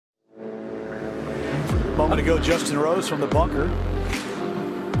Going to go Justin Rose from the bunker.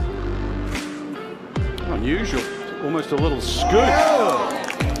 Unusual. Almost a little scoop. Oh.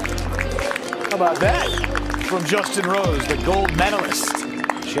 How about that from Justin Rose, the gold medalist,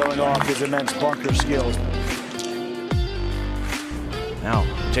 showing off his immense bunker skills. Now,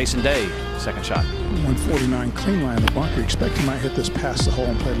 Jason Day, second shot. 149 clean line in the bunker. Expect he might hit this past the hole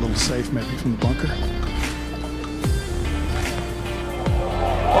and play a little safe maybe from the bunker.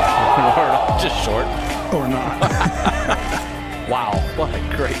 Just short. Or not. Wow, what a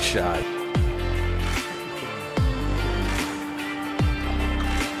great shot.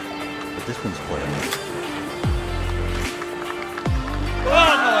 But this one's playable.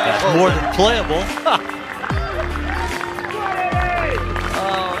 That's more than playable.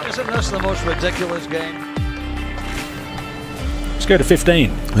 Isn't this the most ridiculous game? Let's go to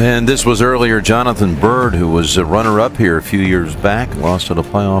 15. And this was earlier Jonathan Bird, who was a runner-up here a few years back, lost in a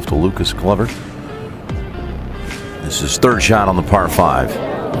playoff to Lucas Glover. This is third shot on the par 5.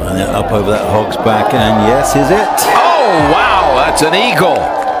 And then up over that hog's back, and yes, is it? Oh, wow, that's an eagle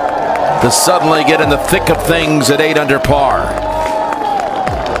to suddenly get in the thick of things at 8 under par.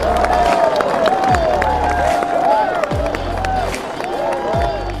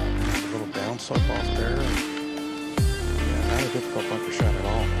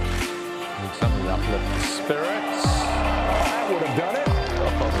 Something that uplift the spirits. That would have done it.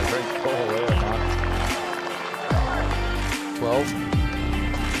 Oh, great call there, Mark. 12.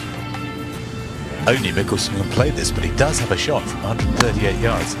 Only Mickelson can play this, but he does have a shot from 138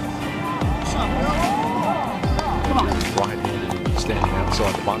 yards. Right-handed standing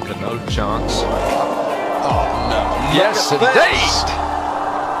outside the bunker, no chance. Oh, no. Yes, indeed.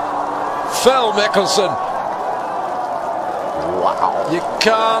 Phil Mickelson. Wow. You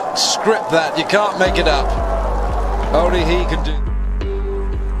can't script that. You can't make it up. Only he can do.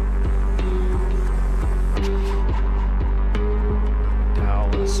 Dow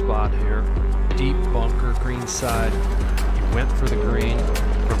in a spot here. Deep bunker, green side. He went for the green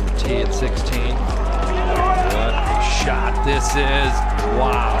from the tee at 16. What a shot this is.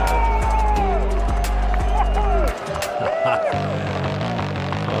 Wow.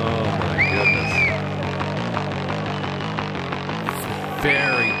 Oh my goodness.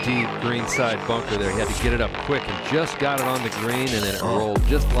 Very deep green side bunker there. He had to get it up quick and just got it on the green, and then it rolled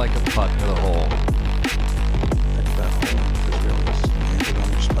just like a putt to the hole. On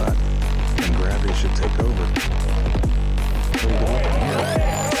your spot, and gravity should take over.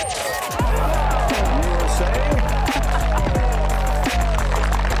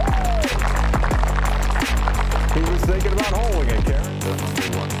 He was thinking about hole again, Karen.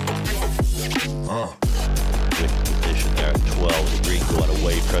 Good position there at 12. The green going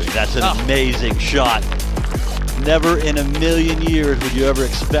away from you. That's an amazing shot. Never in a million years would you ever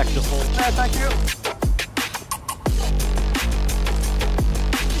expect to hold. Thank you.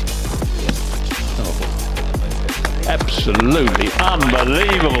 Absolutely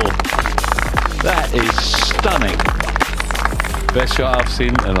unbelievable. That is stunning. Best shot I've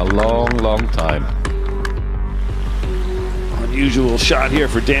seen in a long, long time. Unusual shot here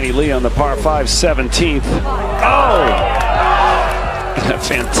for Danny Lee on the par 5 17th. Oh! A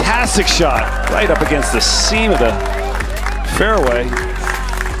fantastic shot right up against the seam of the fairway.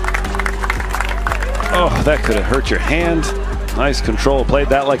 Oh, that could have hurt your hand. Nice control. Played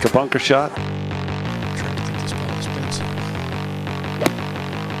that like a bunker shot.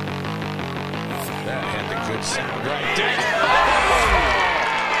 That had the good sound right there.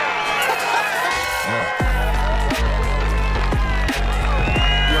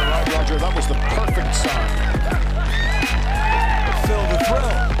 That was the perfect sign. Phil the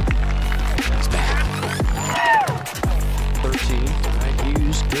thrill. He's back. 13. Right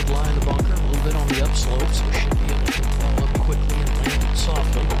Hughes, good line to bunker, a little bit on the upslope, so should be able to fall up quickly and land it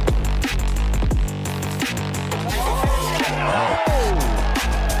softly.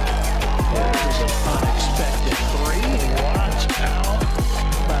 There's an unexpected 3. Watch out.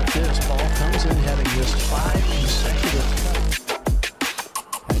 How about this? Ball comes in having just 5 consecutive cuts.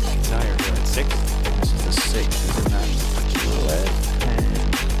 Desire here at 6. This is the 6. He's in that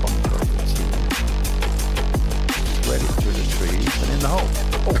left-hand bunker. Ready through the trees and in the hole.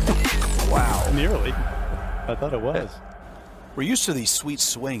 Oh. Wow. Nearly. I thought it was. We're used to the sweet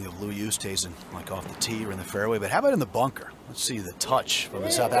swing of Louis Oosthuizen, like off the tee or in the fairway, but how about in the bunker? Let's see the touch from the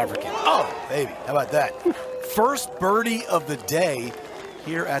South African. Oh, baby, how about that? First birdie of the day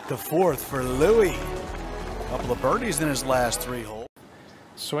here at the 4th for Louis. A couple of birdies in his last 3 holes.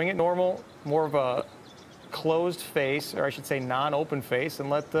 Swing it normal, more of a closed face, or I should say non-open face, and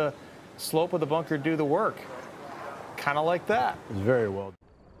let the slope of the bunker do the work. Kind of like that. Very well.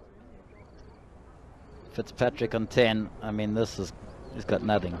 Fitzpatrick on 10. I mean, he's got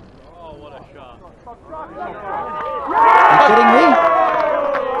nothing. Oh, what a shot. Are you kidding me?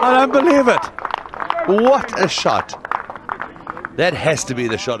 I don't believe it. What a shot. That has to be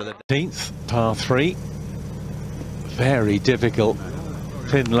the shot of the 10th, par 3. Very difficult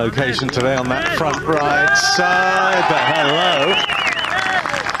pin location today on that front right side, but hello.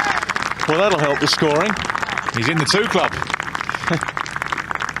 Well, that'll help the scoring. He's in the 2 club.